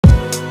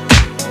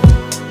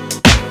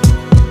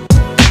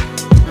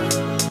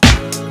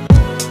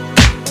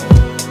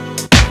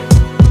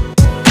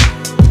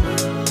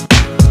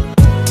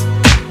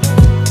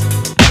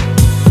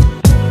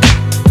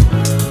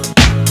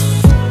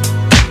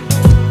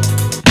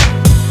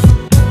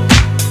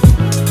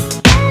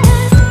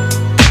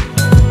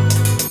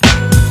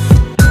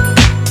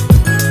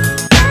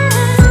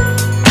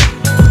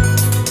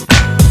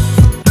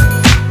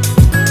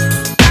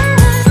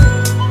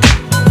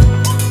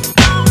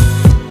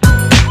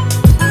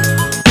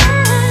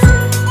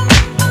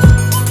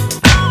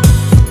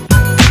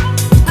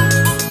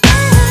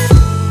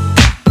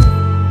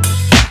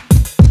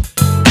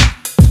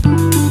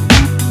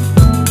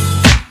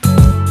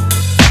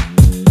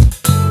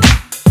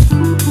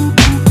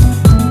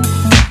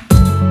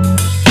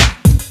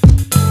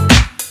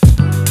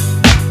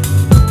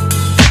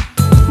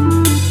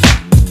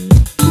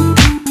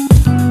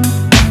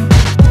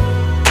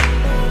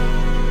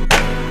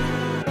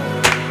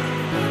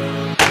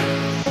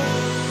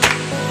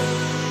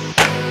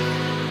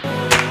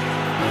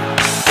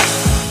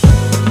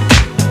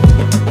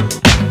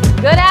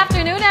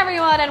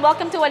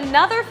welcome to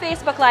another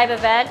Facebook Live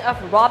event of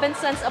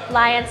Robinson's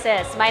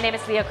Appliances. My name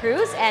is Leah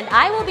Cruz and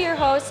I will be your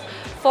host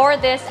for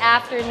this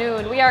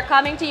afternoon. We are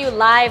coming to you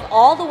live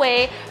all the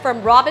way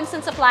from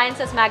Robinson's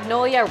Appliances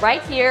Magnolia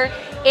right here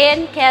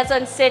in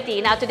Quezon City.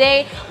 Now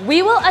today,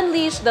 we will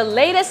unleash the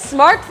latest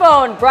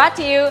smartphone brought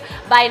to you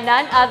by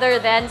none other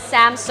than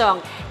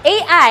Samsung.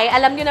 AI,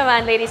 alam nyo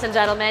naman, ladies and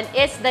gentlemen,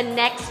 is the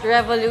next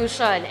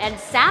revolution. And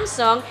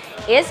Samsung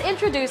is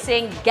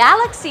introducing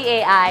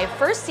Galaxy AI,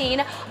 first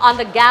seen on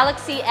the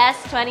Galaxy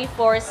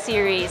S24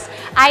 series.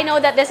 I know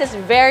that this is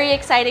very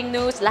exciting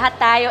news. Lahat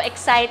tayo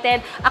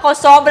excited. Ako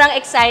sobrang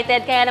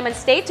excited, kaya naman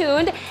stay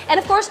tuned. And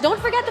of course, don't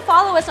forget to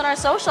follow us on our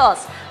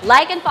socials.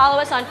 Like and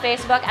follow us on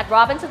Facebook at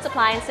Robinson's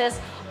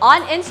Appliances,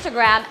 on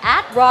Instagram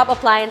at Rob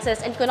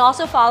Appliances, and you can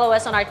also follow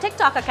us on our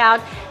TikTok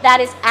account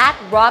that is at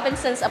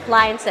Robinson's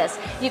Appliances.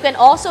 You can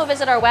also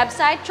visit our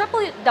website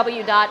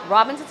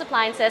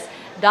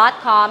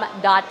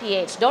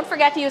www.robinsonsappliances.com.ph. Don't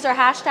forget to use our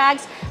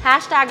hashtags,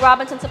 hashtag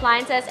Robinson's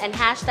Appliances and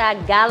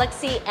hashtag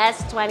Galaxy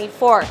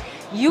S24.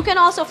 You can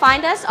also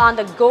find us on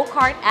the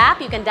Go-Kart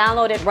app. You can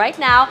download it right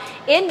now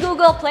in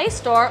Google Play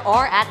Store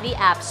or at the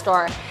App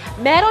Store.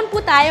 Meron po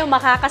tayong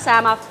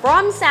makakasama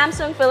from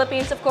Samsung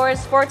Philippines, of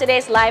course, for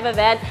today's live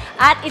event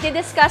at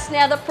itidiscuss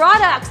niya the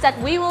products that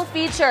we will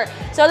feature.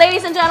 So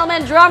ladies and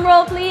gentlemen, drum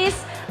roll please.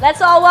 Let's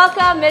all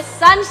welcome Miss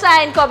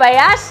Sunshine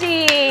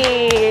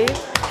Kobayashi.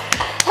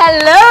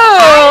 Hello!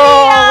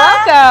 Hi,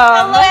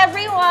 welcome! Hello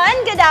everyone!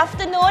 Good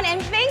afternoon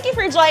and thank you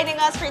for joining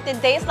us for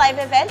today's live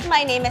event.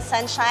 My name is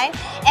Sunshine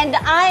and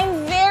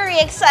I'm very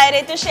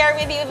excited to share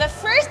with you the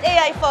first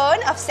AI phone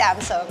of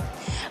Samsung.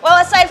 Well,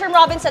 aside from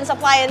Robinson's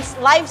Appliance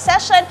live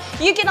session,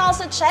 you can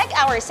also check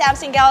our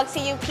Samsung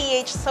Galaxy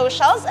UPH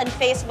socials on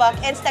Facebook,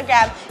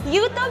 Instagram,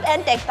 YouTube,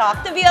 and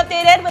TikTok to be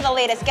updated with the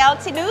latest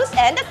Galaxy news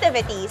and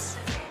activities.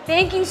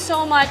 Thank you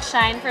so much,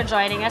 Shine, for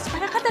joining us.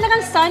 Para ka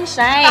talagang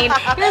sunshine.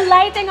 You're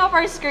lighting up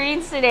our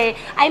screens today.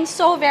 I'm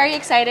so very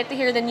excited to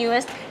hear the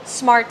newest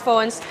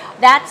smartphones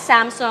that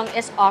Samsung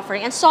is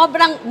offering. And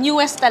sobrang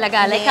newest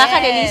talaga. Like,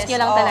 kaka-release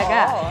nyo lang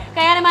talaga.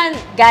 Kaya naman,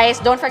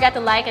 guys, don't forget to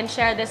like and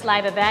share this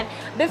live event.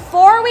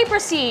 Before we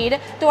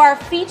proceed to our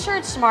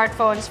featured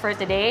smartphones for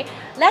today,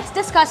 let's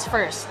discuss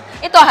first.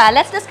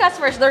 Let's discuss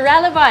first the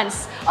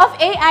relevance of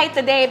AI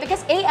today,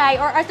 because AI,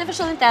 or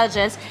artificial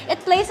intelligence, it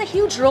plays a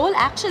huge role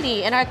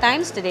actually in our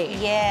times today.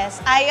 Yes,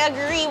 I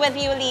agree with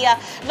you, Leah.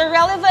 The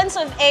relevance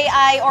of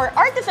AI, or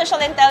artificial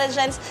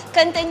intelligence,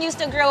 continues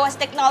to grow as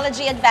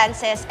technology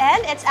advances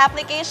and its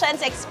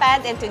applications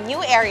expand into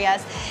new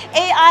areas.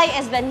 AI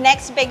is the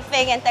next big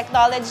thing in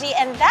technology,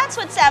 and that's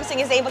what Samsung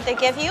is able to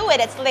give you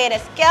with its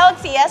latest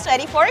Galaxy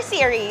S24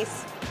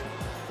 series.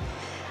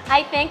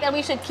 I think that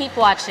we should keep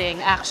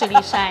watching,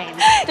 actually, Shine,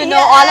 to know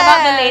all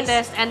about the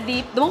latest and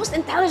the most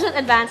intelligent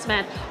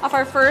advancement of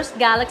our first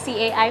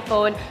Galaxy AI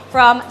phone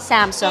from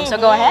Samsung. So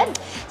go ahead.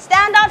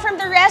 Stand out from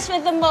the rest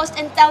with the most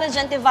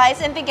intelligent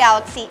device in the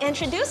Galaxy.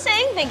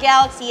 Introducing the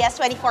Galaxy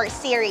S24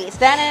 series.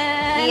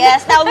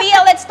 Yes, now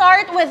Leah, let's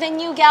start with the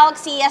new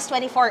Galaxy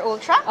S24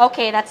 Ultra.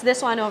 Okay, that's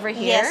this one over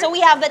here. Yes, so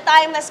we have the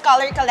timeless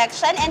color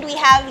collection and we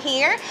have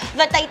here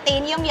the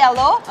titanium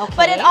yellow. Okay.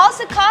 But it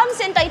also comes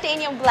in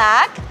titanium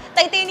black,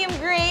 titanium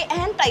gray,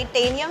 and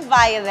titanium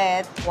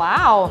violet.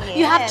 Wow! Yes.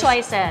 You have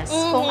choices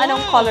kung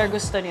anong color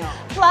gusto nyo.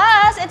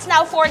 Plus, it's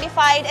now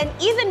fortified and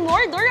even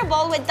more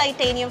durable with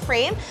titanium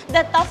frame,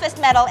 the toughest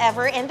metal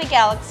ever in the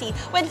Galaxy,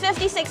 with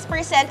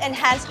 56%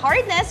 enhanced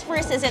hardness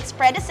versus its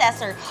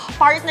predecessor.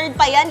 Partnered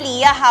pa yan,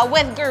 Leah,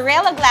 with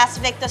Gorilla Glass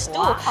Victus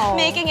 2,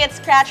 making it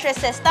scratch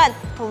resistant.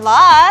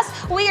 Plus,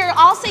 we are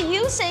also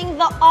using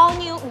the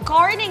all-new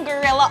Guardian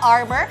Gorilla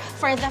Armor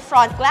for the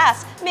front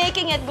glass,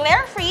 making it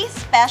glare-free,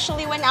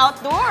 especially when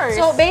outdoors.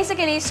 So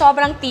basically,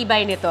 sobrang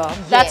tibay nito.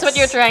 That's what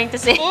you're trying to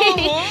say.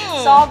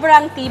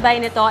 Sobrang tibay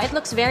nito. It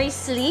looks very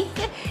sleek.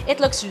 It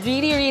looks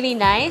really, really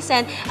nice.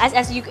 And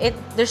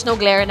there's no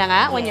glare na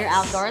nga when you're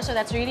outdoors. So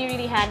that's really,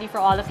 really handy for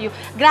all of you.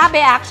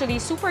 Grabe, actually,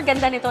 super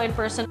ganda nito in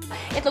person.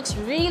 It looks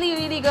really,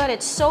 really good.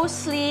 It's so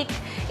sleek.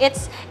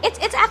 It's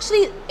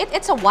actually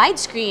it's a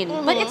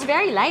widescreen, but it's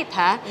very light,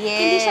 ha? Yes.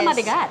 Hindi siya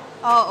mabigat.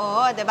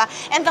 Oo, diba?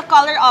 And the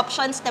color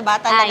options, diba,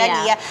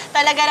 talaga, Leah?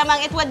 Talaga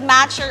namang it would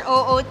match your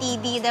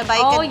OOTD, diba?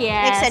 You could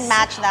mix and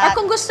match that. Or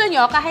kung gusto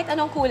nyo, kahit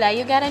anong kulay,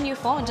 you get a new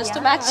phone just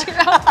to match your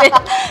outfit.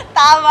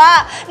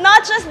 Tama!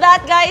 Not just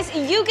that, guys,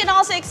 you can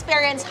also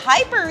experience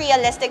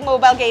hyper-realistic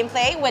mobile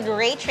gameplay with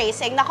ray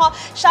tracing. Nako,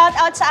 shout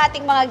out sa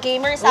ating mga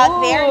gamers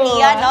out there,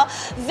 Leah, no?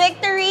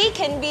 Victory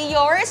can be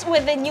yours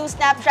with the new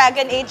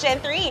Snapdragon 8 Gen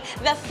 3,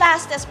 the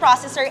fastest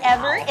processor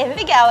ever in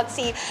the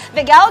Galaxy.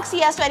 The Galaxy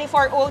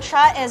S24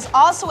 Ultra is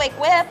also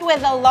equipped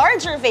with a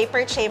larger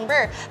vapor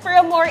chamber for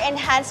a more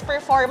enhanced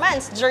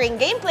performance during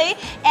gameplay,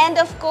 and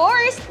of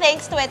course,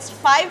 thanks to its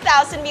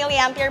 5,000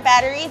 milliampere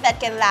battery that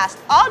can last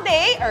all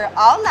day or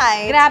all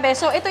night. Grabe.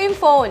 So, ito yung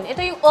phone.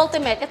 Ito yung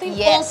ultimate. Ito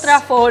yung ultra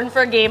phone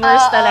for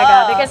gamers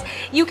talaga. Because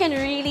you can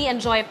really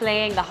enjoy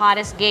playing the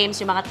hottest games,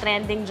 yung mga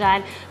trending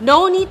dyan.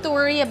 No need to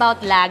worry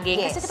about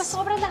lagging. Kasi diba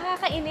sobrang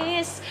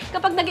nakakainis.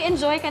 Kapag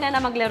nag-enjoy ka na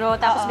maglaro,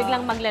 tapos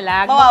biglang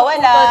maglalag,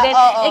 mawawala.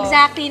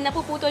 Exactly.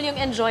 Napuputol yung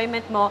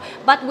enjoyment mo.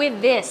 But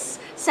with this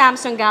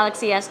Samsung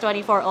Galaxy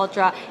S24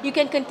 Ultra, you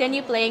can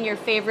continue playing your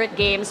favorite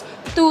games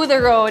to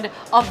the road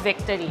of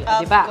victory.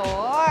 Of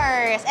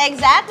course.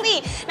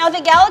 Exactly. Now,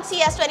 the Galaxy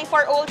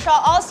S24 Ultra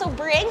also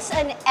brings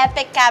an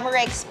epic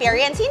camera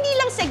experience, hindi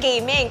lang sa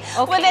gaming,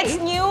 with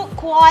its new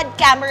quad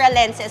camera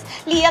lenses.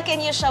 Leah, can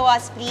you show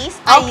us, please?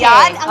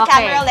 Ayan ang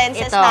camera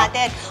lenses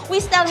natin.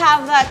 We still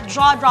have that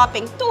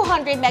jaw-dropping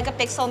 200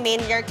 megapixel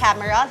main rear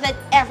camera that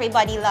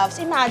everybody loves.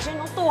 Imagine,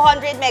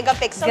 200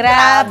 megapixel.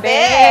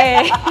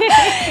 Grabe!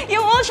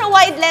 Yung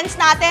ultra-wide lens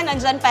natin,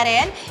 nandyan pa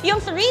rin.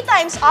 Yung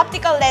 3x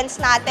optical lens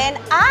natin.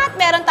 At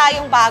meron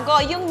tayong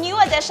bago. Yung new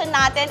addition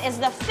natin is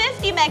the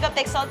 50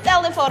 megapixel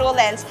telephoto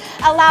lens,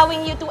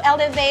 allowing you to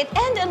elevate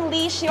and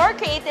unleash your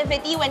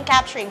creativity when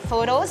capturing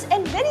photos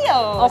and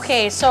videos.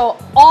 Okay, so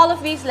all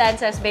of these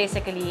lenses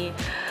basically,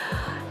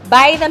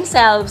 by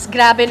themselves,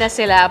 grabe na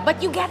sila.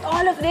 But you get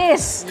all of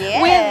this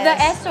with the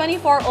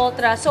S24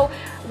 Ultra. So,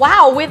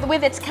 wow,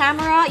 with its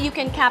camera, you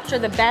can capture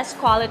the best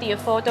quality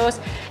of photos,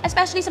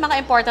 especially sa mga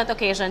important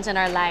occasions in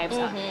our lives.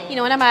 You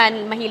know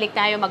naman, mahilig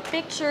tayo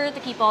mag-picture to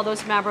keep all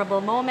those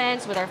memorable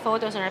moments with our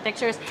photos and our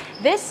pictures.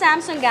 This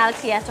Samsung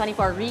Galaxy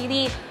S24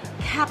 really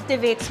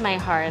captivates my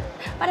heart.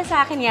 Para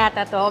sa akin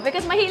yata to,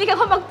 because mahilig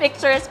ako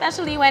mag-picture,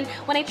 especially when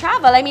I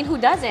travel. I mean, who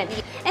doesn't?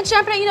 And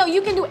syempre, you know,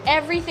 you can do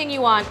everything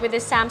you want with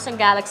this Samsung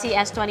Galaxy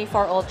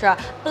S24 Ultra.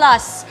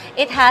 Plus,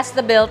 it has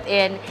the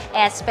built-in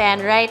S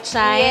Pen, right,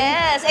 Shine?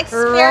 Yes,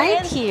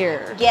 right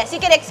here. Yes, you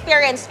can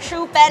experience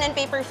true pen and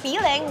paper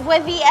feeling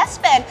with the S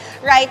Pen.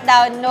 Write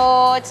down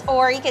notes,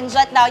 or you can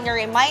jot down your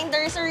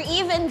reminders, or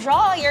even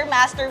draw your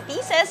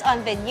masterpieces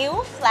on the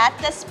new flat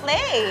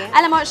display.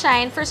 Alam mo,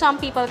 Shine, for some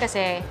people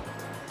kasi,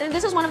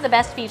 this is one of the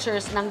best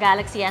features ng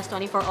Galaxy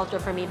S24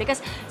 Ultra for me,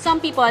 because some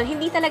people,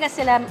 hindi talaga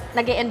sila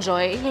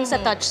nag-e-enjoy yung sa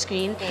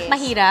touchscreen.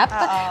 Mahirap.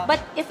 But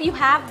if you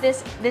have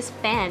this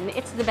pen,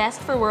 it's the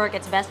best for work,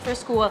 it's best for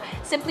school.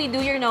 Simply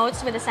do your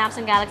notes with the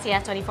Samsung Galaxy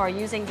S24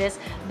 using this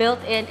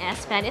built-in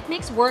S Pen. It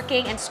makes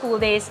working and school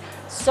days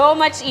so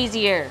much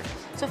easier.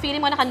 So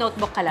feeling mo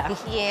naka-notebook ka lang.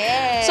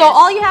 Yes. So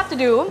all you have to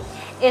do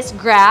is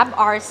grab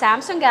our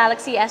Samsung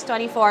Galaxy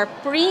S24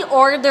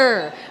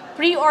 pre-order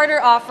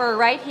offer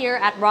right here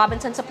at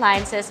Robinsons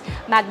Appliances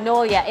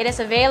Magnolia. It is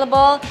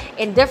available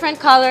in different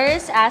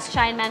colors, as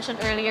Shine mentioned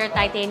earlier: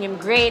 titanium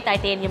gray,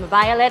 titanium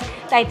violet,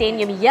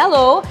 titanium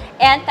yellow,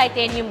 and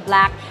titanium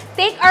black.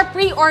 Take our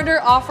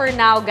pre-order offer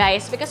now,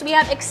 guys, because we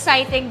have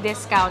exciting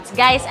discounts.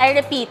 Guys, I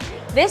repeat,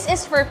 this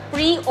is for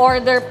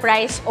pre-order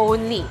price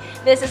only.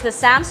 This is the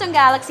Samsung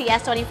Galaxy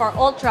S24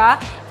 Ultra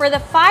for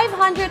the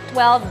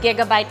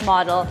 512GB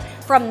model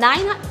from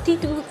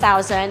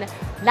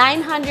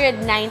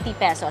 92,990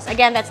 pesos.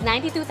 Again, that's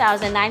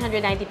 92,990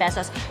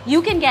 pesos.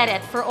 You can get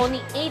it for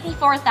only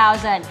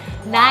 84,990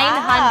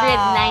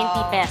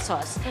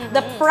 pesos.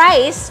 The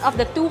price of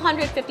the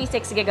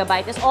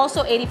 256GB is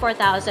also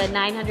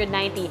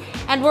 84,990.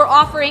 And we're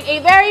offering a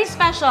very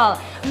special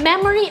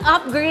memory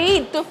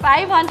upgrade to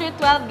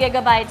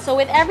 512GB. So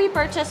with every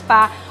purchase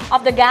pa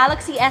of the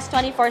Galaxy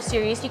S24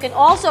 series, you can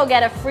also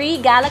get a free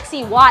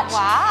Galaxy Watch.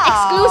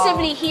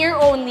 Exclusively here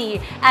only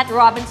at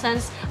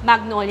Robinsons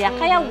Magnolia.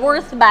 Kaya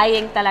worth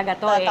buying talaga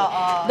to eh.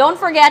 Don't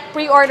forget,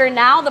 pre-order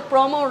now. The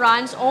promo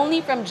runs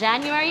only from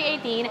January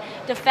 18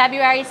 to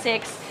February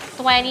 6,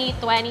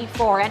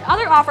 2024. And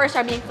other offers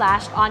are being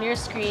flashed on your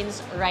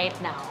screens right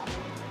now.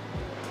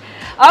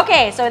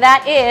 Okay, so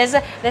that is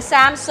the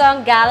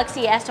Samsung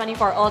Galaxy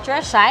S24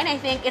 Ultra. Shine, I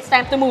think it's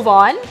time to move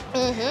on.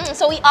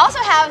 So we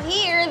also have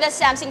here the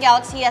Samsung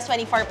Galaxy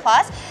S24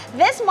 Plus.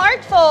 This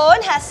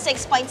smartphone has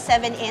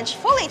 6.7-inch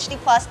Full HD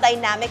Plus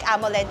Dynamic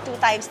AMOLED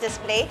 2x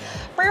display.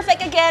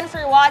 Perfect again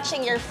for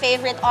watching your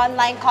favorite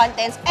online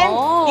contents and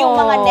yung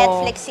mga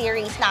Netflix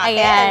series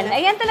natin.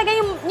 Ayan talaga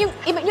yung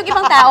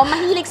ibang tao,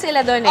 mahilig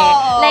sila doon eh.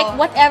 Like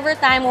whatever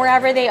time,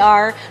 wherever they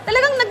are,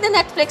 talagang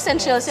nagna-Netflix and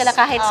chill sila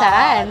kahit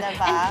saan.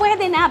 And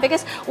pwede na,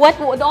 because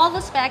with all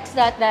the specs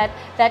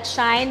that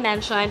Shine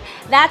mentioned,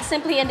 that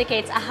simply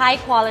indicates a high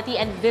quality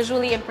and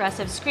visually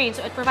impressive screen.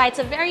 So it provides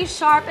a very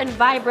sharp and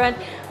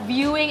vibrant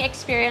viewing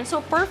experience.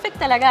 So perfect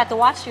talaga to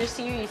watch your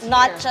series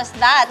Not just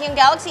that, yung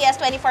Galaxy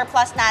S24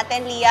 Plus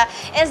natin, Leah,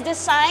 is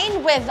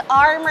designed with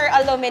armor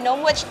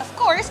aluminum, which of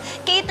course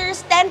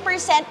caters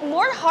 10%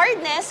 more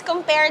hardness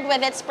compared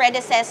with its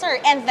predecessor.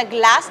 And the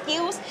glass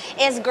used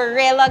is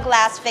Gorilla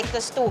Glass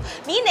Victus 2,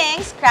 meaning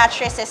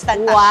scratch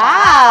resistant na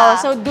siya.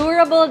 So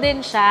durable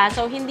din siya.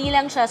 So hindi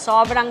lang siya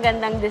sobrang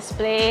gandang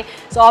display,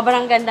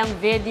 sobrang gandang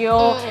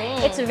video.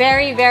 It's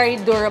very, very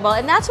durable.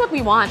 And that's what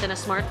we want in a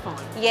smartphone.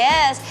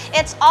 Yes,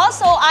 it's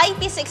also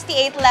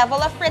IP68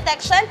 level of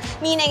protection,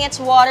 meaning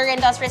it's water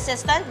and dust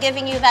resistant,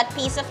 giving you that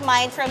peace of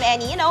mind from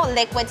any,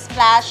 liquid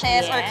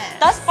splashes or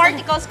dust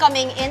particles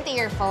coming into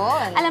your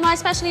phone. Alam mo,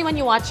 especially when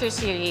you watch your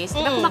series, di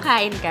ba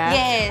kumakain ka,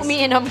 Yes.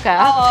 umiinom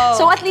ka,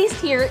 so at least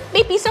here,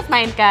 may peace of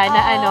mind ka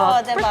na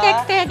diba?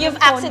 protected You've yung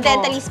phone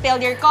accidentally mo.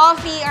 spilled your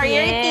coffee or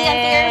your tea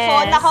onto your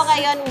phone. Nako,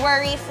 ngayon,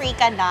 worry-free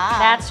ka na.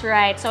 That's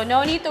right. So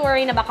no need to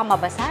worry na baka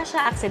mabasa siya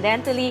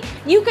accidentally.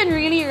 You can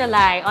really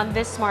rely on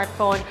this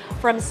smartphone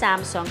from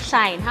Samsung.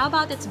 Shine, how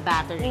about its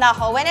battery?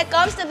 Nako, when it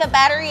comes to the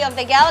battery of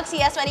the Galaxy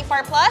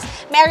S24 Plus,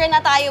 meron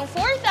na tayong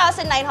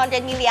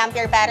 4,900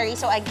 milliampere battery.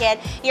 So again,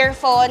 your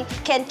phone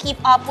can keep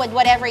up with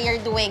whatever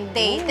you're doing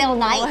day till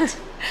night.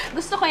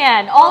 Gusto ko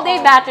yan. All-day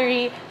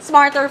battery,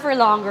 smarter for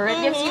longer. It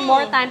gives you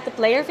more time to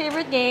play your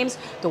favorite games,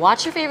 to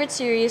watch your favorite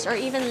series, or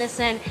even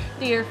listen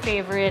to your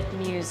favorite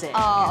music.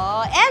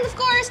 And of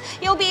course,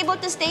 you'll be able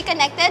to stay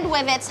connected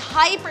with its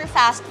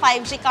hyper-fast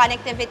 5G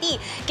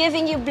connectivity,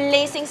 giving you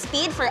blazing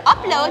speed for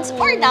uploads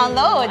or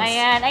downloads.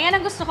 Ayan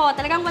ang gusto ko.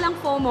 Talagang walang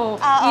FOMO.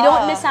 You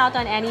don't miss out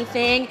on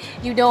anything.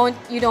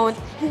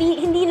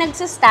 Hindi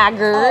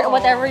nagsistagger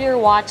whatever you're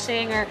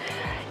watching or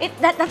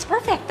that's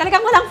perfect.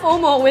 Talagang walang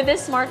FOMO with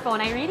this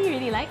smartphone. I really,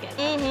 really like it.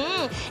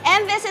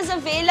 And this is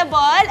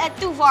available at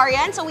 2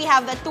 variants. So we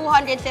have the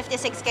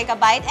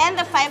 256GB and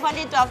the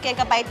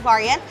 512GB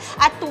variant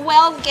at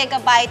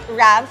 12GB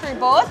RAM for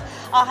both.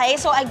 Okay,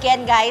 so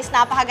again guys,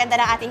 napakaganda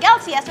ng ating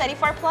Galaxy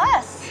S24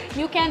 Plus.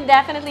 You can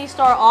definitely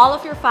store all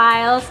of your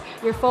files,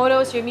 your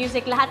photos, your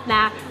music, lahat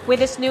na with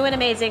this new and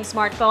amazing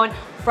smartphone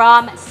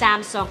from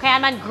Samsung. Kaya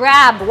naman,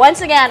 grab,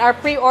 once again, our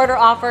pre-order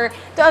offer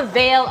to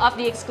avail of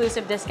the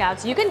exclusive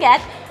discounts. You can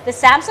get the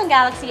Samsung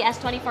Galaxy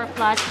S24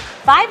 Plus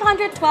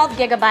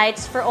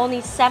 512GB for only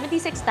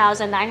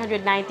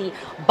 $76,990.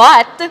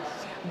 But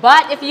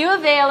if you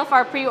avail of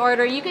our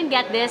pre-order, you can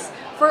get this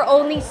for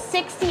only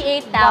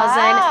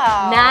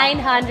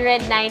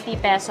 68,990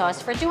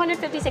 pesos. For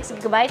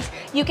 256GB,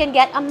 you can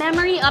get a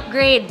memory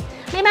upgrade.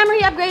 May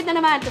memory upgrade na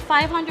naman to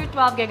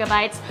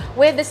 512GB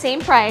with the same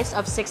price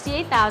of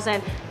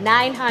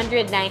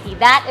 68,990.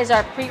 That is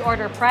our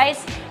pre-order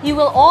price. You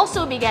will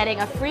also be getting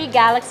a free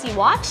Galaxy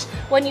Watch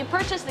when you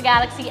purchase the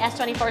Galaxy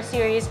S24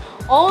 series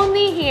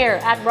only here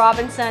at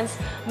Robinson's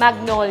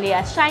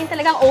Magnolia. Shine,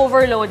 talagang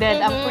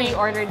overloaded ang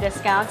pre-order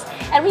discounts.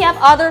 And we have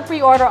other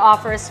pre-order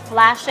offers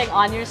flashing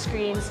on your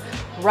screens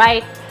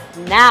right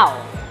now.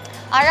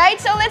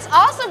 Alright, so let's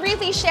also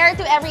briefly share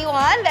to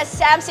everyone the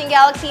Samsung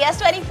Galaxy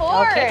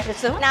S24. Okay, let's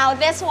do it. Now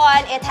this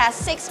one, it has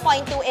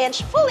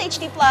 6.2-inch Full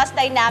HD Plus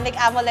Dynamic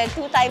AMOLED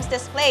 2x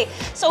display.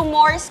 So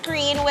more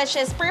screen, which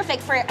is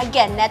perfect for,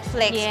 again,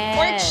 Netflix. Yes.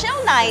 For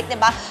chill night,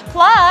 diba?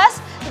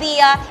 Plus,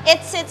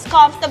 it sits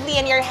comfortably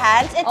in your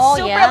hands. It's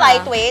super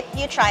lightweight.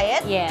 You try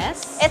it?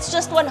 Yes. It's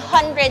just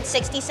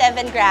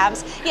 167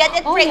 grams. Yet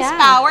it brings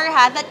power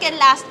that can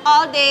last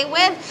all day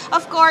with,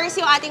 of course,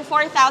 yung ating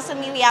 4,000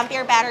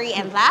 milliampere battery.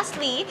 And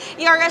lastly,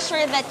 you're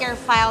assured that your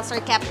files are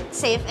kept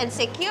safe and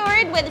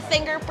secured with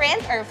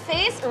fingerprint or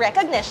face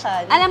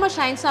recognition. Alam mo,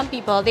 Shine, some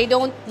people, they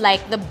don't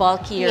like the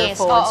bulkier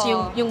phones,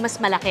 yung mas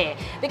malaki.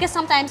 Because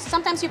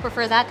sometimes you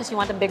prefer that because you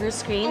want a bigger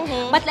screen.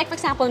 But like, for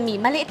example, me,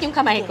 maliit yung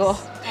kamay ko.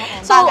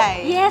 So,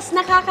 yes,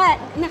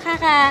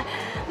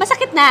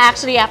 masakit na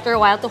actually after a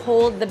while to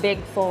hold the big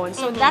phone.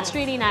 So that's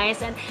really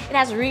nice and it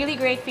has really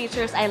great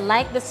features. I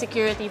like the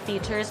security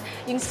features.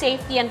 Yung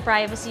safety and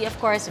privacy, of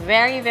course,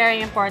 very,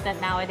 very important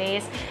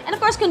nowadays. And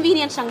of course,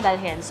 convenient siyang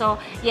dalhin. So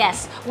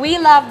yes, we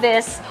love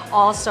this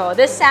also.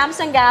 This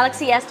Samsung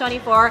Galaxy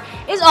S24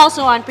 is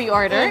also on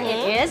pre-order.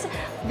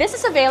 This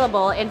is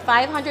available in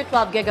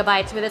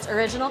 512GB with its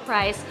original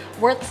price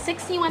worth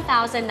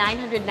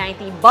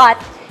 61,990. But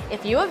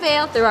if you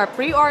avail through our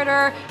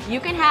pre-order, you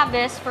can have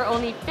this for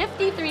only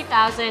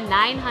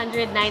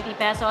 53,990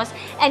 pesos.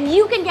 And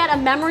you can get a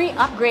memory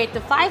upgrade to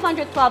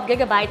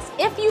 512GB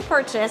if you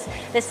purchase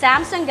the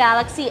Samsung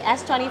Galaxy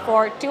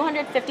S24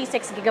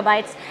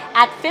 256GB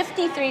at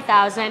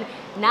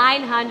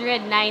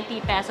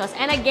 53,990 pesos.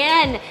 And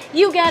again,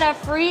 you get a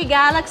free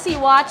Galaxy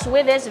Watch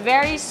with this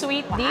very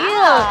sweet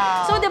deal.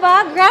 So,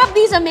 diba? Grab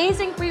these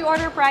amazing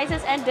pre-order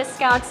prices and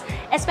discounts,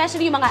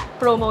 especially yung mga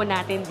promo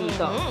natin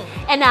dito.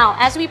 And now,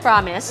 as we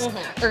promised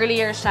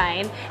earlier,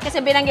 Shine, kasi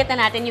binanggit na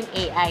natin yung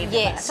AI,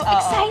 diba? So,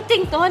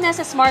 exciting to na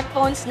sa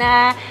smartphones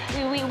na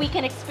we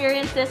can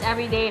experience this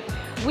every day.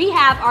 We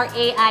have our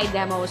AI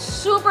demo.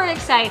 Super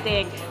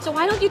exciting. So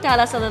why don't you tell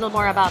us a little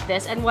more about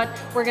this and what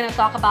we're going to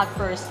talk about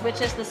first,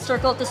 which is the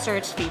circle to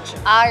search feature.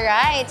 All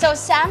right. So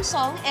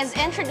Samsung is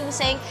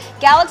introducing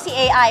Galaxy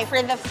AI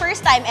for the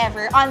first time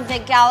ever on the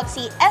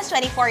Galaxy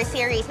S24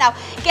 series. Now,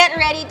 get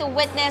ready to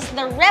witness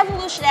the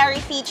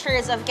revolutionary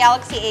features of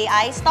Galaxy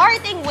AI,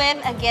 starting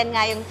with, again,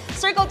 nga yung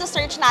circle to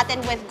search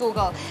natin with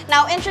Google.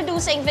 Now,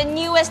 introducing the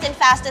newest and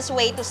fastest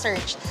way to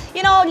search.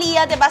 You know,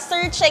 Leah, diba,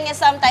 searching is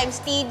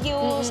sometimes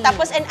tedious,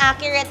 tapos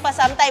inaccurate pa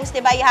sometimes,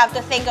 diba? You have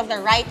to think of the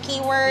right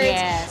keywords,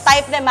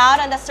 type them out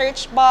on the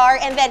search bar,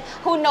 and then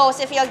who knows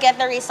if you'll get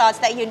the results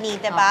that you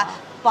need, diba?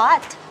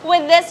 But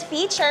with this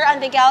feature on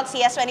the Galaxy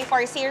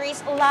S24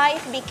 series,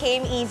 life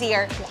became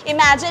easier.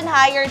 Imagine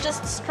how you're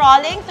just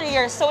scrolling through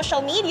your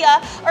social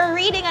media or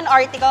reading an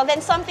article,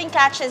 then something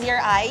catches your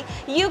eye.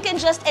 You can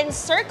just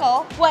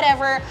encircle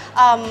whatever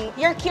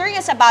you're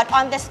curious about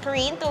on the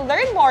screen to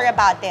learn more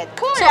about it.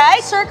 Cool, So,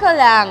 right? circle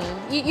lang.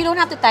 You don't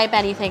have to type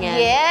anything in.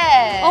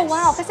 Yes. Oh,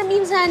 wow. Kasi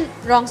minsan,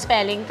 wrong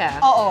spelling ka.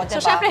 Oo, So,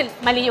 diba? syempre,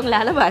 mali yung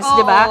lalabas, Oo.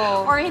 di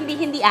ba? Or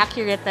hindi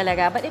accurate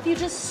talaga. But if you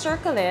just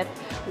circle it,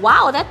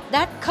 wow,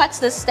 that cuts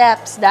the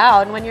steps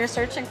down when you're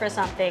searching for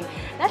something.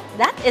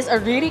 That is a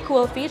really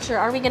cool feature.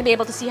 Are we going to be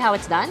able to see how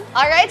it's done?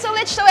 Alright, so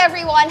let's show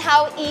everyone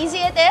how easy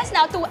it is.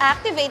 Now, to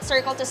activate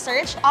Circle to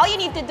Search, all you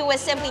need to do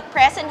is simply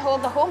press and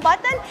hold the home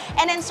button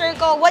and then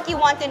circle what you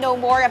want to know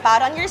more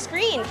about on your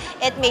screen.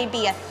 It may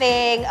be a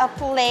thing, a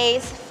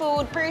place,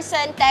 food,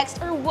 person,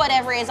 text, or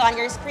whatever is on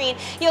your screen.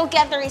 You'll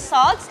get the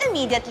results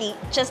immediately,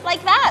 just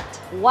like that.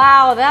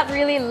 Wow, that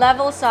really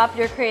levels up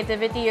your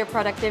creativity, your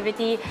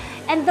productivity,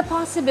 and the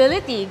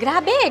possibility.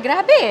 Grabe,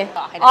 grabe.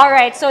 All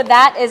right, so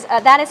that is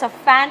a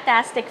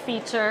fantastic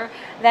feature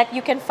that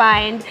you can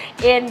find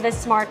in the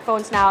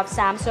smartphones now of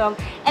Samsung,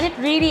 and it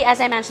really,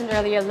 as I mentioned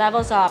earlier,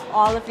 levels up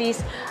all of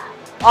these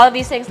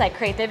things like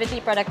creativity,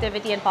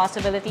 productivity, and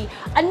possibility.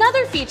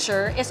 Another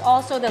feature is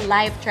also the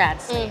live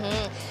translate.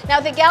 Now,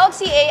 the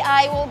Galaxy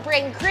AI will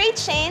bring great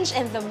change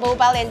in the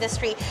mobile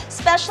industry,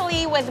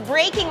 especially with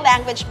breaking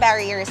language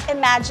barriers.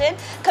 Imagine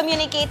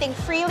communicating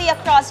freely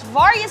across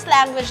various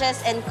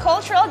languages and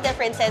cultural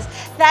differences.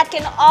 That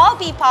can all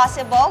be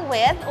possible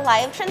with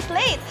Live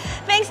Translate.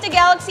 Thanks to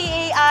Galaxy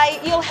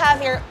AI, you'll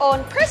have your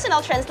own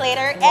personal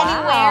translator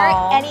anywhere,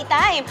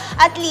 anytime.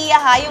 At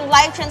Leah, yung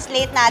Live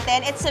Translate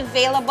natin, it's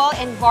available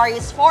in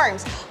various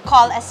forms: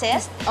 call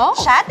assist,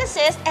 chat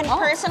assist, and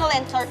personal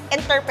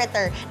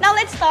interpreter. Now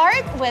let's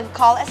start with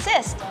call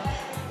assist.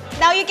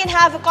 Now you can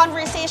have a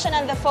conversation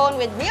on the phone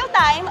with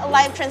real-time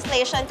live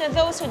translation to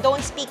those who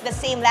don't speak the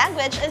same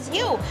language as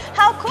you.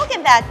 How cool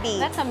can that be?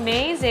 That's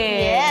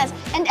amazing. Yes,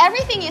 and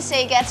everything you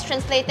say gets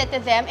translated to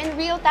them in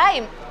real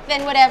time.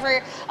 Then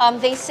whatever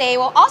they say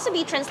will also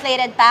be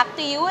translated back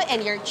to you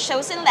in your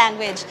chosen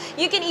language.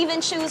 You can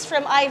even choose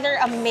from either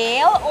a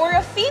male or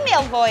a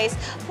female voice.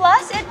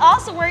 Plus, it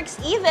also works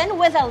even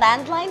with a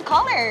landline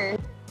caller.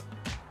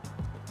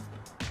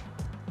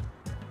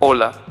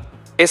 Hola.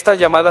 Esta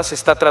llamada se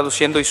está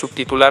traduciendo y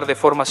subtitular de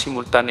forma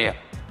simultánea.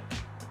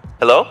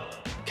 Hello?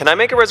 Can I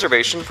make a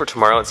reservation for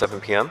tomorrow at 7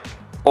 p.m.?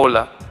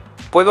 Hola.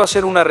 ¿Puedo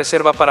hacer una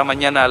reserva para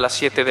mañana a las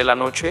 7 de la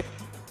noche?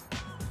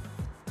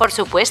 Por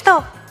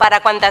supuesto.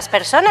 ¿Para cuántas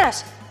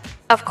personas?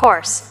 Of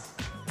course.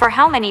 For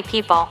how many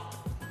people?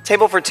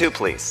 Table for 2,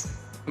 please.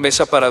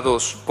 Mesa para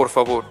 2, por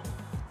favor.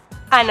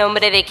 ¿A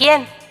nombre de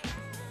quién?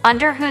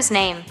 Under whose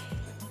name?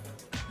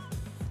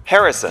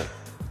 Harrison.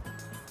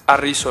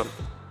 Harrison.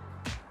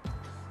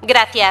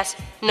 Gracias.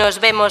 Nos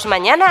vemos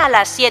mañana a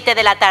las 7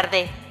 de la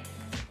tarde.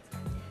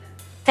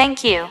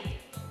 Thank you.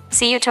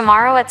 See you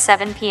tomorrow at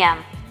 7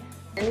 p.m.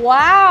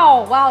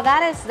 Wow! Wow,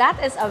 that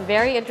is a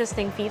very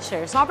interesting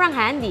feature. Sobrang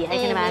handy, I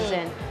can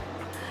imagine.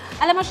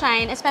 Alam mo,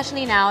 Shine,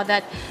 especially now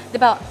that, di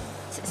ba,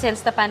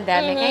 since the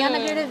pandemic, ngayon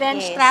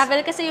nag-revenge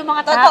travel kasi yung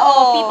mga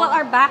tao, people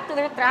are back to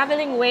their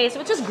traveling ways,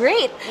 which is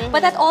great.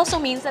 But that also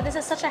means that this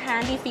is such a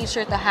handy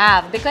feature to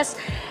have because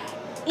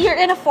you're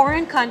in a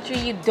foreign country,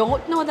 you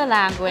don't know the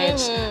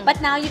language,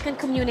 but now you can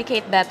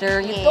communicate better.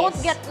 You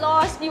don't get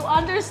lost. You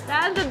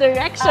understand the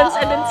directions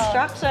and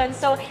instructions.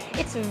 So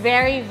it's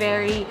very,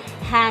 very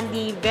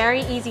handy,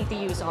 very easy to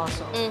use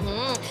also.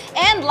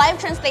 And live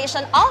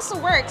translation also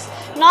works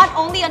not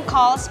only on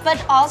calls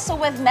but also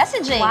with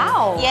messaging.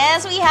 Wow.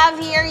 Yes, we have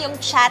here yung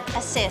chat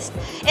assist.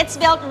 It's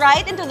built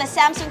right into the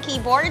Samsung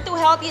keyboard to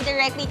help you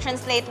directly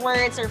translate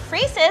words or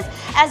phrases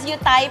as you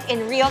type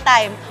in real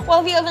time,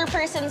 while the other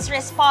person's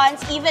response,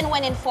 even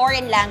when in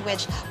foreign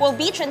language, will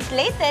be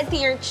translated to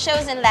your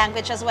chosen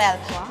language as well.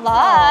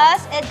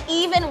 Plus, it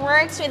even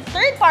works with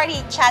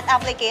third-party chat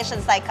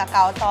applications like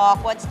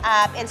KakaoTalk,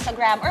 WhatsApp,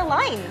 Instagram, or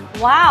Line.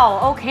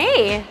 Wow,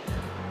 okay.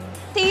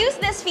 To use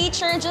this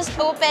feature, just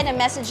open a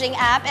messaging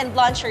app and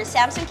launch your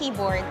Samsung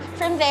keyboard.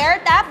 From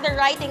there, tap the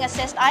writing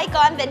assist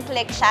icon, then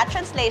click chat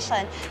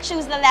translation.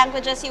 Choose the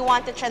languages you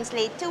want to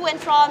translate to and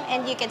from,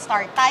 and you can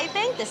start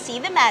typing to see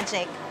the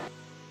magic.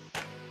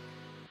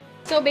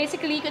 So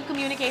basically, you can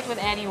communicate with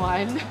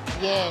anyone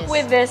Yes.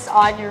 with this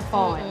on your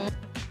phone.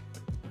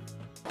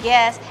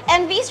 Yes,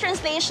 and these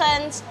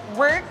translations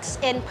works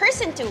in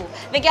person too.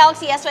 The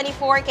Galaxy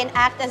S24 can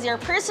act as your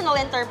personal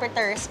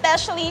interpreter,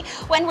 especially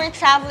when we're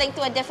traveling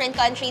to a different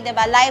country.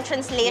 Diba? Live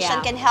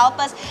translation can help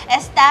us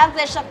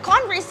establish a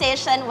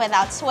conversation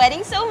without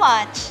sweating so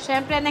much.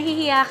 Siyempre,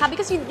 nahihiya ka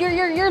because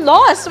you're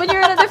lost when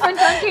you're in a different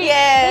country.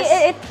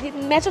 Yes. It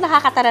medyo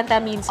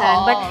nakakataranta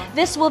minsan, but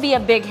this will be a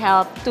big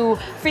help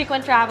to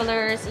frequent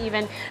travelers,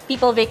 even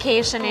people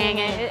vacationing.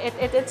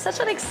 It's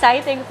such an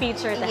exciting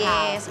feature to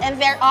have. Yes,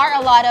 and there are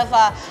a lot lot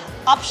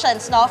of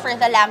options for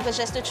the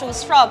languages to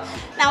choose from.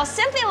 Now,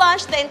 simply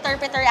launch the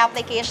interpreter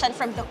application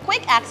from the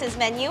quick access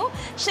menu.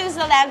 Choose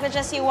the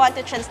languages you want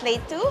to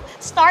translate to.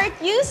 Start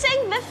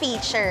using the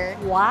feature.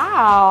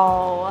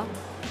 Wow!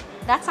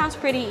 That sounds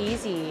pretty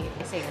easy.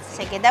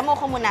 Sige, demo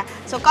ko muna.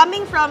 So,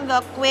 coming from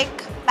the quick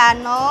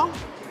panel,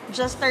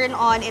 just turn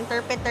on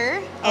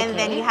interpreter, and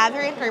then you have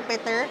your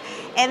interpreter,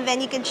 and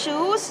then you can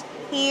choose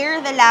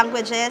here the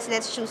languages.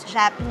 Let's choose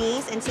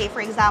Japanese and say,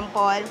 for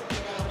example,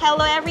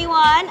 hello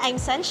everyone, I'm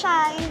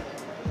Sunshine.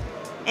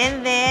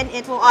 And then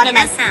it will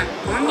automatically.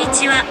 こんに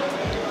ちは。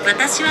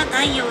私は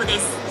太陽で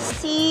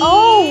す。See?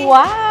 Oh,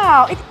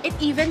 wow! It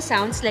even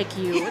sounds like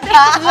you.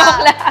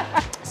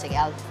 Sige,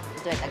 I'll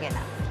do it again.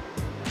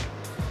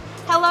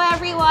 Hello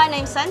everyone,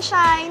 I'm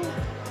Sunshine.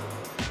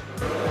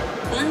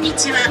 こんに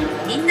ちは。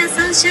みんな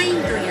サンシャイ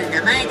ンという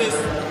名前です。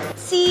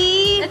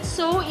 See? It's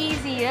so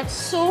easy. That's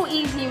so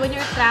easy when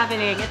you're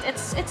traveling.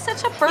 It's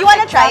such a perfect. You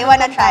wanna try? You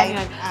wanna travel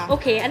try? companion.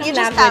 Okay, anong You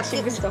just language tap,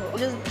 yung gusto mo?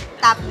 just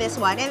tap this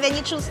one, and then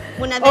you choose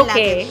muna the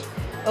Okay. language.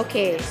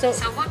 Okay. So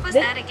what was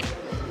that again?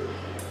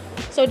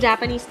 So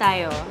Japanese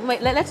tayo.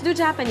 Wait, let's do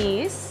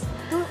Japanese.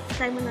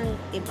 Try mo ng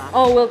iba.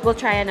 Oh, we'll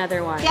try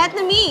another one.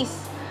 Vietnamese.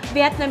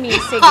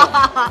 Vietnamese. Sige.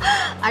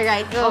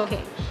 Alright, go.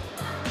 Okay.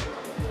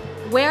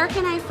 Where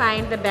can I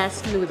find the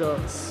best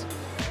noodles?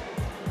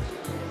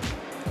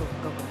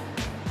 Go.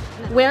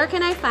 Where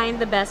can I find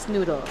the best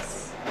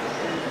noodles?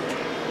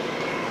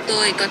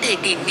 Tôi có thể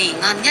tìm mì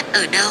ngon nhất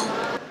ở đâu?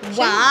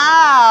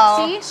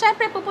 Wow! See,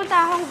 syempre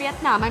pupunta akong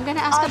Vietnam. I'm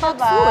gonna ask Oh, about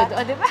diba? food. O,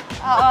 diba?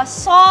 Oo,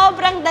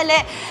 sobrang dali.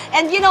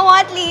 And you know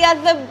what, Leah?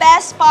 The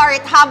best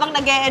part habang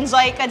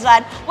nag-e-enjoy ka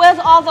dyan with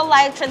all the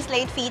live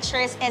translate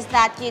features is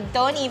that you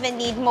don't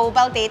even need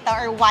mobile data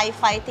or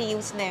Wi-Fi to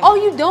use them. Oh,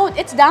 you don't?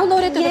 It's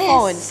downloaded to the Yes,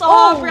 phone.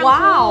 sobrang oh,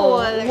 wow.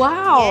 cool.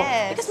 Wow.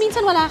 Yes. Because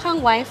minsan wala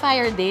kang Wi-Fi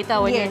or data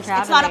when you're Yes,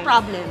 traveling. it's not a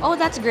problem. Oh,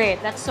 that's great.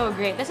 That's so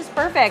great. This is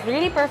perfect.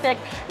 Really perfect.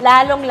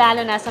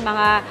 Lalong-lalo na sa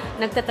mga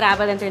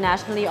nagta-travel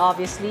internationally,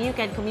 obviously. You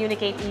can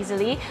communicate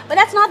easily. But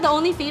that's not the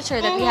only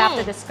feature that we have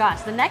to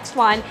discuss. The next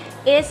one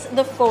is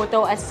the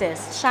photo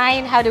assist.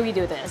 Shine, how do we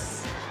do this?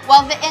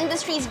 Well, the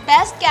industry's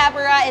best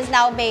camera is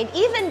now made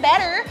even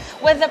better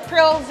with the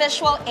Pro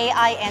Visual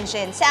AI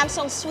engine,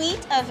 Samsung's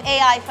suite of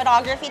AI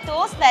photography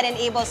tools that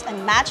enables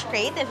unmatched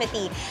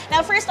creativity.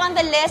 Now, first on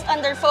the list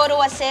under Photo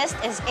Assist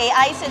is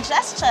AI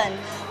Suggestion,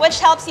 which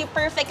helps you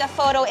perfect a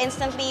photo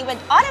instantly with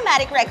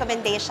automatic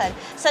recommendation,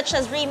 such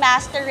as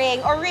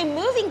remastering or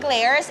removing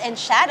glares and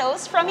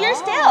shadows from your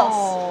stills.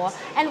 Oh,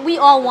 and we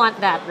all want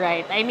that,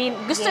 right? I mean,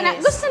 gusto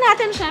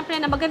natin syempre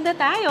na maganda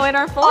tayo in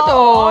our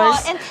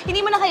photos. And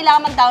hindi mo na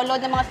kailangan mag-download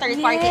ng mga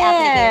third-party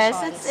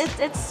applications.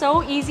 It's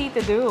so easy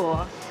to do.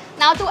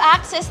 Now, to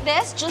access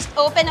this, just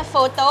open a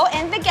photo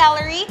in the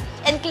gallery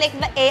and click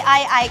the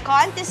AI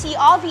icon to see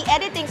all the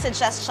editing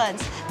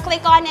suggestions. Click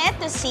on it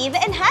to see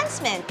the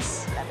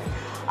enhancements.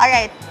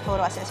 Alright,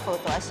 photo assist.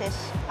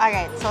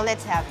 Alright, so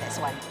let's have this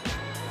one.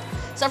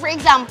 So for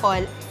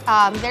example,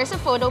 there's a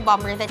photo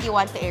bomber that you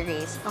want to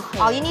erase. Okay.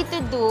 All you need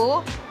to do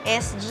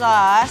is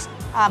just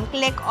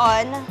click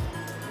on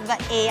the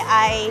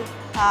AI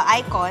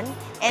icon,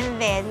 and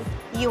then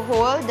you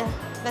hold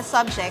the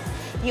subject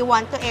you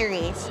want to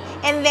erase,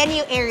 and then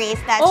you erase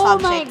that Oh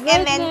subject, my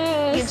and then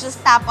you goodness.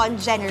 just tap on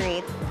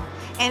generate.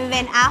 And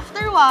then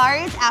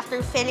afterwards,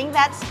 after filling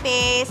that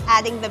space,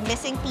 adding the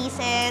missing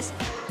pieces,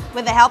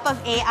 with the help of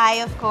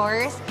AI, of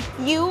course,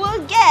 you will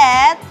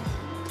get...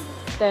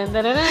 Dun,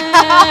 dun, dun, dun.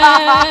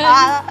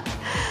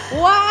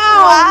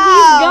 Wow!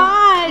 He's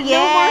gone! Yes.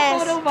 No more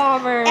photo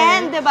bomber.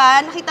 And,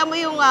 diba, nakita mo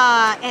yung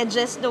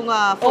edges ng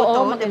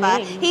photo, Oo, diba?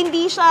 magaling.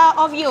 Hindi siya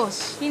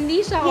obvious.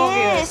 Hindi siya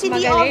obvious. Yes,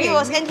 hindi Magaling.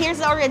 obvious. And here's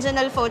the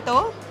original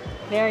photo.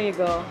 There you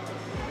go.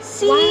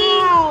 See?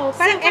 Wow!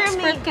 Parang Super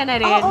expert amazing. ka na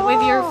rin Oo.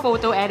 with your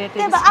photo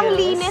editing Diba, skills. ang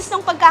linis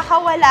ng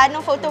pagkakawala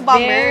ng photo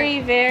bomber.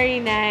 Very, very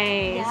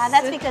nice. Yeah,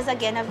 that's because,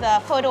 again, of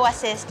the Photo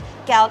Assist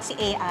Galaxy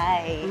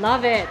AI.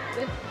 Love it.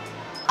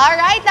 All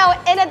right, now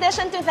in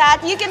addition to that,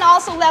 you can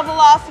also level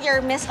off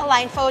your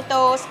misaligned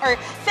photos or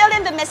fill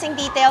in the missing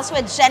details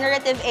with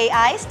generative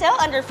AI still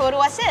under Photo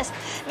Assist.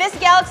 This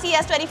Galaxy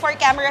S24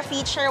 camera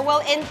feature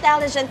will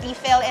intelligently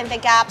fill in the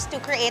gaps to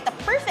create a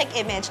perfect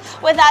image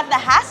without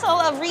the hassle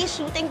of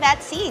reshooting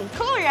that scene.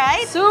 Cool,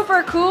 right?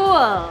 Super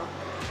cool.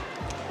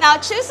 Now,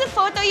 choose the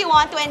photo you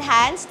want to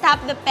enhance, tap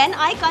the pen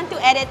icon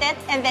to edit it,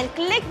 and then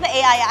click the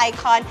AI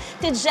icon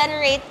to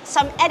generate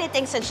some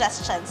editing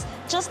suggestions.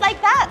 Just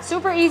like that.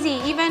 Super easy.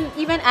 Even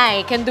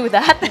I can do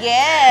that.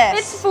 Yes.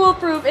 It's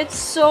foolproof. It's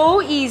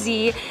so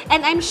easy.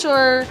 And I'm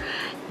sure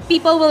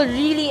people will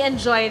really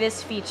enjoy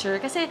this feature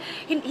kasi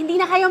hindi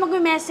na kayo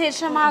mag-message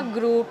sa mga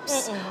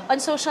groups on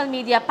social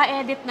media.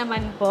 Pa-edit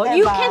naman po. Diba?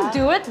 You can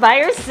do it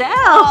by yourself.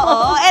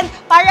 Oo, and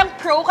parang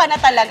pro ka na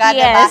talaga,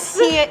 Yes.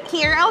 diba?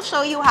 Here, I'll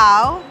show you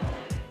how.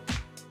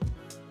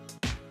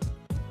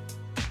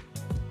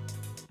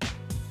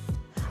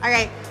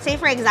 Alright, say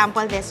for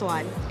example, this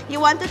one. You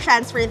want to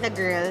transfer the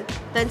girl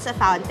dun sa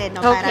fountain,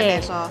 no? Para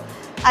Okay. medyo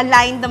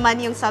aligned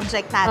naman yung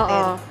subject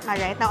natin. Oo.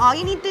 Alright, now all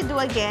you need to do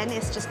again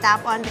is just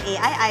tap on the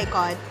AI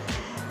icon,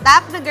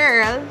 tap the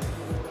girl,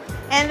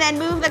 and then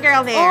move the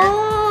girl there.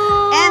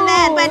 Oh! And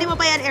then, pwede mo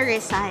pa yan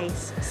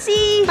i-resize.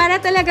 See? Para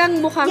talagang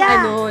mukhang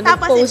tapos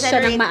nag-post siya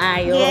ng i-generate-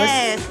 maayos.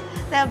 Yes.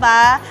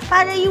 Diba?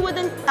 Para you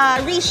wouldn't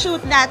reshoot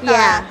that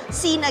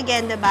scene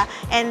again, diba?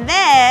 And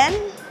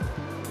then,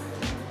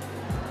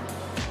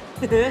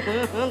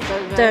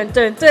 Dun,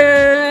 dun,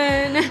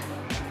 dun.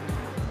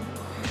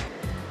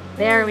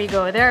 There we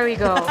go, there we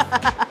go.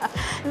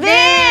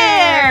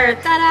 there!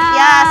 Ta-da!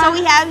 Yeah, so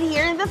we have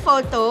here the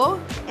photo,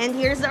 and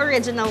here's the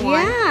original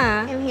one.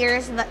 Yeah. And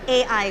here's the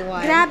AI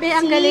one. Grabe,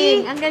 ang See? galing.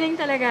 Ang galing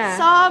talaga.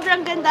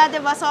 Sobrang ganda,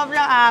 diba?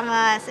 Sobrang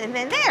angas. And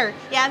then there,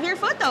 you have your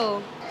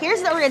photo.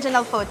 Here's the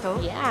original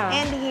photo. Yeah.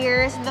 And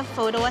here's the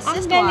photo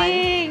assist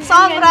galing. one. Ang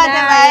Sobra, ganda.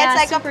 diba? Yeah, It's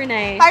like super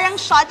nice. Parang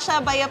shot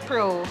siya by a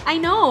pro. I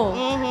know.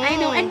 Mhm. I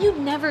know. And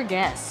you'd never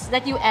guess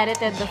that you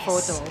edited the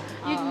photo.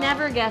 You'd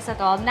never guess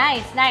at all.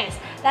 Nice, nice.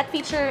 That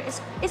feature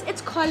is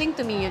it's calling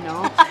to me, you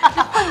know.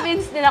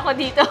 Na-convinced din ako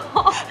dito.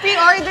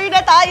 Pre-order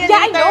na tayo Yeah,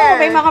 I later. know.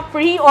 May mga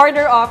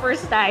pre-order offers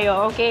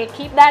tayo. Okay,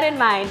 keep that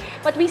in mind.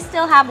 But we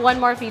still have one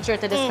more feature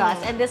to discuss.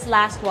 And this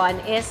last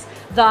one is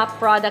the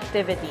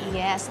productivity.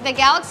 Yes, the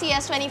Galaxy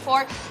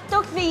S24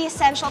 took the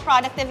essential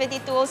productivity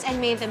tools and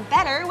made them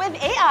better with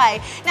AI.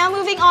 Now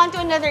moving on to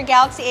another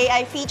Galaxy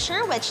AI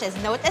feature, which is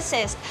Note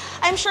Assist.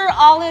 I'm sure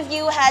all of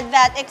you had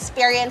that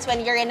experience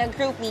when you're in a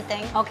group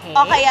meeting. Okay.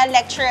 O kaya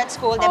lecture at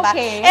school, diba?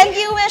 Okay. And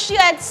you wish you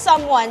had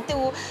someone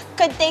to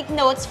could take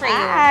notes for you.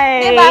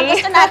 Ay. Diba?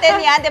 Gusto natin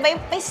yan, diba?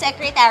 May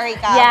secretary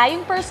ka. Yeah,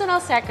 yung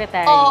personal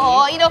secretary.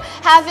 Oo, you know,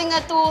 having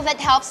a tool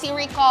that helps you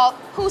recall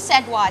who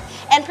said what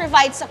and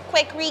provides a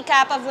quick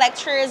recap of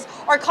lectures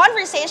or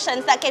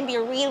conversations that can be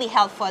really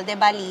helpful,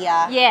 diba,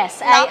 Leah? Yes,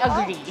 Nako.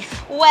 I agree.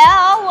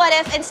 Well, what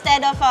if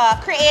instead of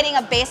creating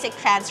a basic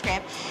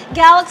transcript,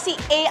 Galaxy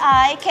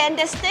AI can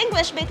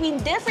distinguish between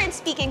different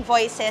speaking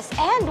voices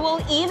and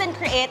will even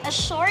create a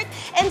short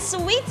and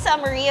sweet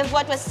summary of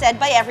what was said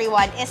by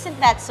everyone. Isn't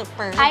that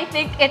superb? I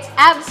think it's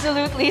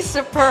absolutely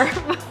superb.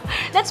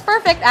 That's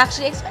perfect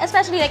actually,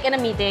 especially like in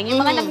a meeting, yung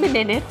mga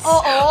nagmi-minutes.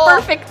 Oo.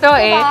 Perfect to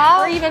eh. Diba?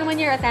 Or even when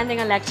you're attending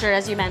a lecture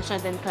as you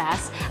mentioned in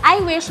class. I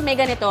wish may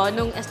ganito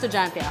nung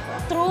estudyante ako.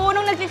 True,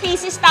 nung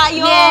nagfi-thesis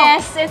tayo.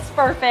 Yes, it's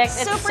perfect.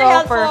 It's Super so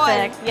helpful.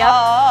 perfect. Yep.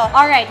 Oo.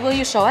 All right, will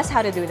you show us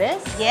how to do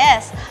this?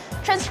 Yes.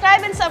 Transcribe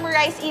and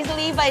summarize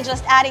easily by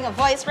just adding a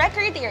voice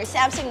record to your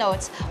Samsung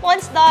Notes.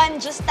 Once done,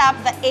 just tap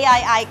the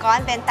AI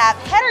icon, then tap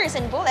headers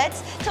and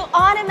bullets to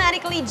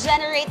automatically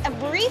generate a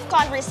brief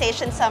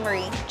conversation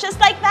summary. Just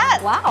like that.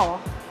 Wow.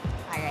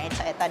 Alright,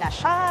 so ito na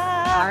siya.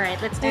 All right,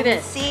 let's do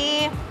Let's this.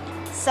 see.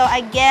 So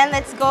again,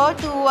 let's go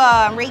to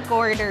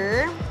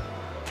recorder.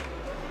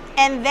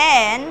 And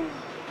then,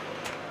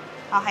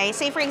 okay,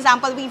 say for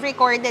example, we've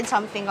recorded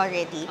something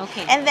already.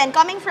 Okay. And then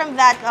coming from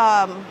that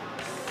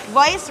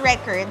voice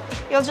record,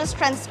 you'll just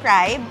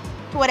transcribe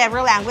to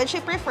whatever language you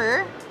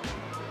prefer.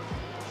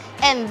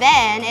 And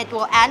then it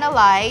will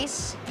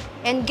analyze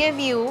and give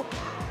you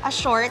a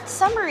short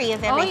summary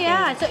of Oh everything.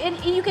 yeah, so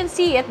you can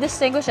see it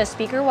distinguishes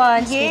speaker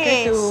 1,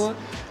 speaker 2.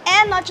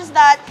 And not just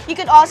that, you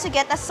could also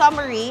get a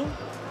summary.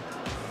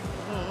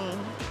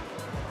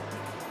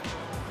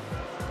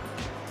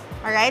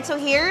 Alright, so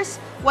here's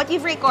what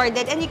you've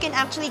recorded and you can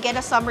actually get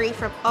a summary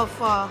of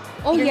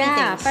Oh your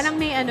yeah, meetings. parang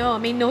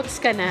may notes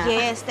ka na.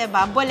 Yes,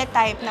 diba? Bullet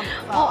type na.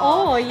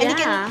 Oo, And you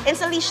can yeah.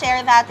 instantly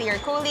share that to your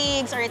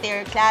colleagues or to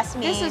your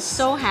classmates. This is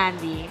so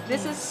handy.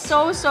 This is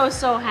so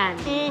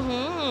handy.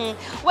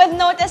 With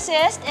Note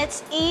Assist,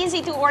 it's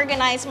easy to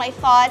organize my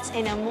thoughts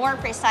in a more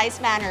precise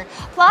manner.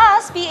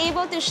 Plus, be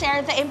able to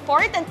share the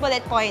important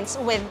bullet points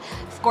with,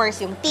 of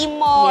course, yung team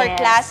mo or Yes.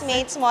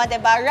 classmates mo,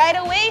 diba? Right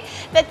away,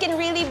 that can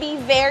really be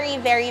very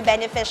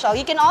beneficial.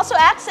 You can also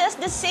access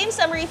the same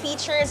summary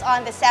features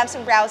on the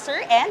Samsung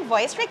browser and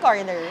voice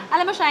recorder.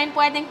 Alam mo, Shine,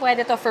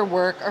 pwede to for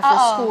work or for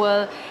Oo. school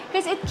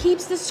because it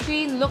keeps the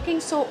screen looking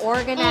so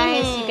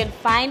organized. You can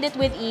find it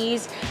with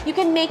ease. You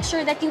can make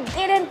sure that you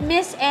didn't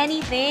miss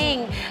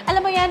anything.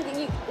 Alam mo yan,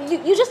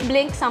 you just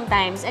blink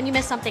sometimes and you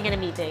miss something in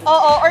a meeting.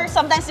 Oo, or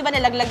sometimes, diba,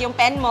 nalaglag yung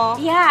pen mo.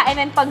 Yeah, and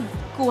then pag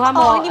kuha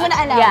mo, Oo, hindi mo na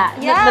alam. Yeah,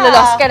 Yeah.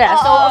 nalolost ka na.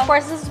 So, Oo. of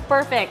course, this is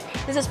perfect.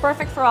 This is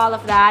perfect for all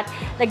of that.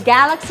 The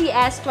Galaxy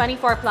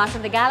S24 Plus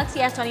and the Galaxy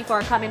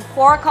S24 come in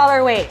 4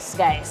 colorways,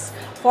 guys.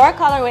 4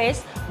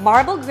 colorways: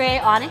 marble gray,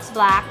 onyx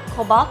black,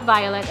 cobalt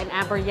violet, and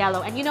amber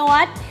yellow. And you know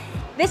what?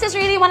 This is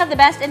really one of the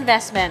best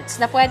investments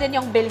na pwede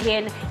niyong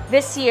bilhin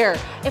this year.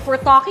 If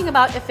we're talking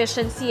about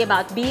efficiency,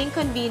 about being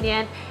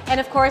convenient, and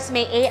of course,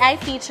 may AI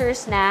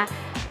features na,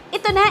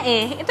 ito na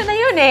eh. Ito na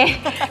yun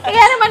eh.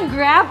 Kaya naman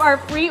grab our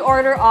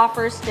pre-order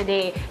offers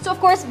today. So of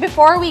course,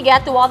 before we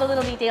get to all the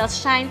little details,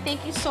 Shine,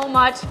 thank you so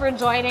much for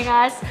joining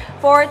us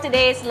for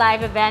today's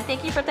live event.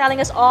 Thank you for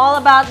telling us all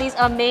about these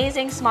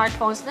amazing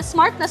smartphones. Na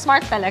smart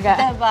talaga.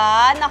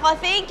 Diba? Nako,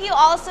 thank you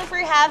also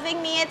for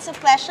having me. It's a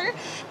pleasure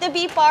to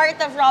be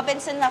part of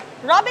Robinson's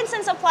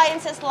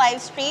Appliances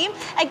live stream.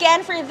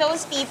 Again, for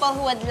those people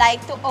who would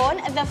like to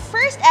own the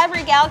first ever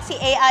Galaxy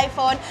AI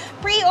phone,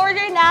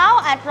 pre-order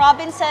now at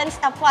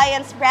Robinson's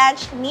Appliance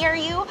branch near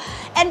you.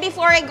 And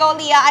before I go,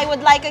 Leah, I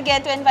would like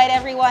again to invite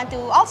everyone to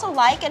also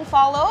like and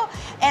follow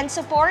and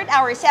support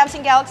our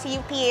Samsung Galaxy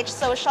UPH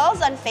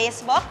socials on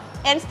Facebook,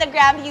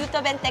 Instagram,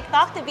 YouTube, and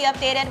TikTok to be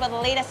updated with the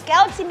latest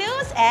Galaxy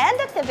news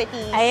and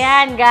activities.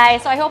 Ayan,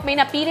 guys. So I hope may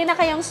napili na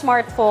kayong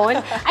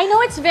smartphone. I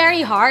know it's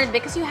very hard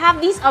because you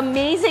have these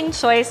amazing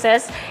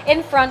choices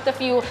in front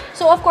of you.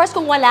 So of course,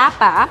 kung wala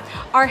pa,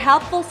 our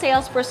helpful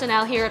sales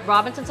personnel here at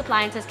Robinson's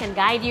Appliances can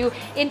guide you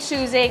in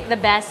choosing the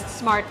best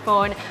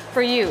smartphone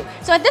for you.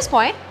 So at this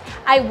point,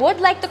 I would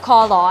like to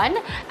call on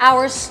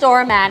our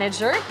store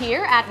manager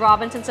here at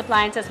Robinson's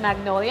Appliances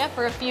Magnolia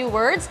for a few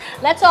words.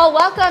 Let's all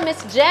welcome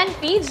Miss Jen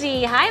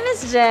Fiji. Hi,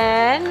 Miss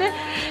Jen.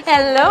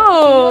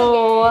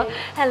 Hello.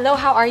 Hello,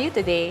 how are you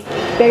today?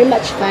 Very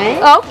much fine.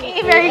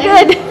 Okay, very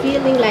good. I'm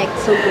feeling like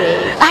so great.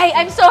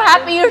 I'm so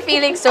happy you're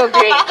feeling so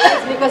great.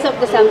 It's because of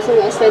the Samsung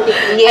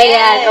S24.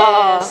 Ayan,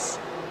 oo.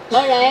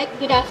 Alright,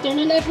 good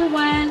afternoon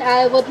everyone.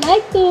 I would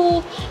like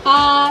to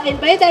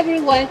invite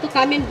everyone to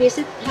come and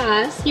visit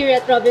us here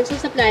at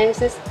Robinson's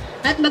Appliances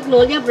at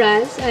Magnolia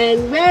branch,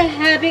 and we're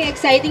having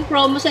exciting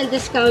promos and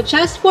discounts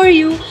just for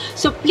you.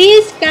 So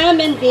please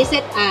come and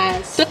visit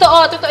us.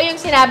 Totoo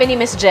yung sinabi ni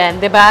Miss Jen,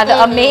 di ba?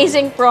 The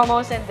amazing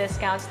promos and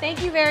discounts.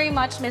 Thank you very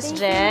much, Miss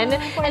Jen.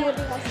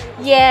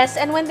 Yes,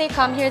 and when they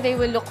come here, they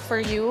will look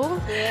for you.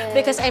 Yes.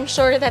 Because I'm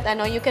sure that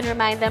you can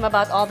remind them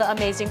about all the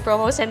amazing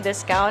promos and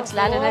discounts,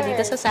 lalo na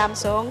dito sa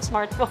Samsung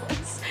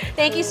smartphones.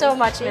 Thank you so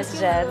much, Miss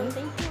Jen. Thank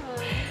you.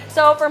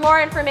 So for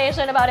more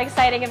information about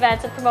exciting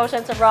events and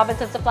promotions of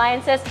Robinson's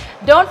Appliances,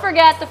 don't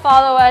forget to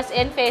follow us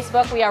in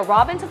Facebook. We are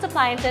Robinson's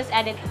Appliances,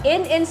 and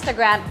in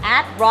Instagram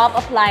at Rob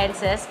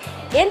Appliances,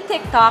 in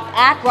TikTok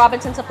at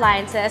Robinson's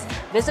Appliances.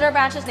 Visit our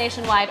branches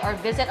nationwide or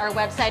visit our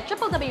website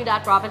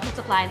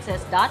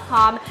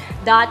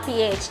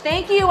www.robinsonsappliances.com.ph.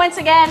 Thank you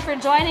once again for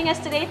joining us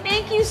today.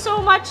 Thank you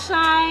so much,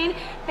 Shine.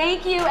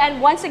 Thank you.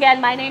 And once again,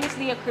 my name is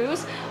Leah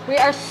Cruz.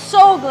 We are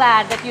so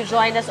glad that you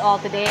joined us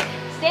all today.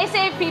 Stay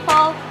safe,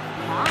 people.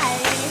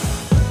 Bye.